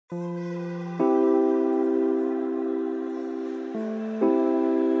So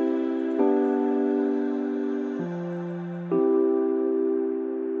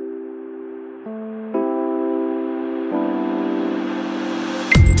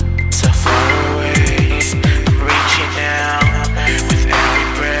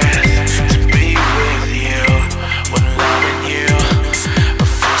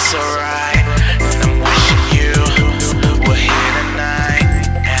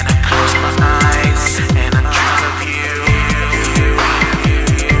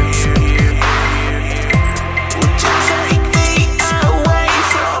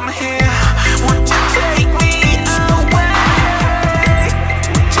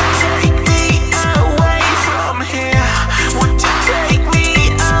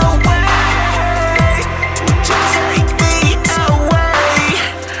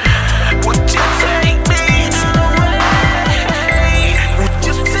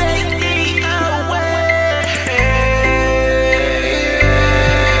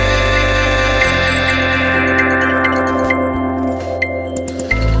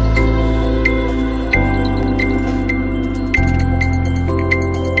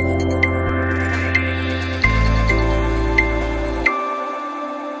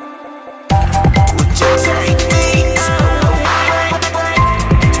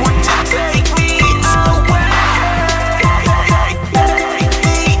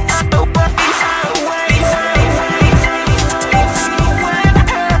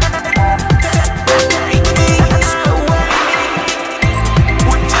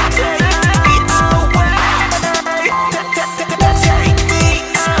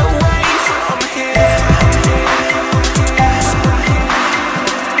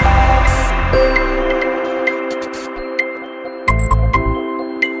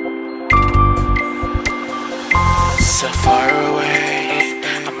far away,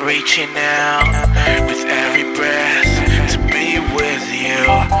 I'm reaching out with every breath to be with you.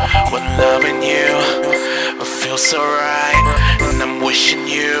 When loving you, it feels so right, and I'm wishing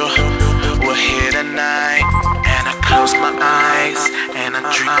you were here tonight. And I close my eyes and I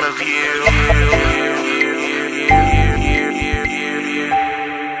dream of you.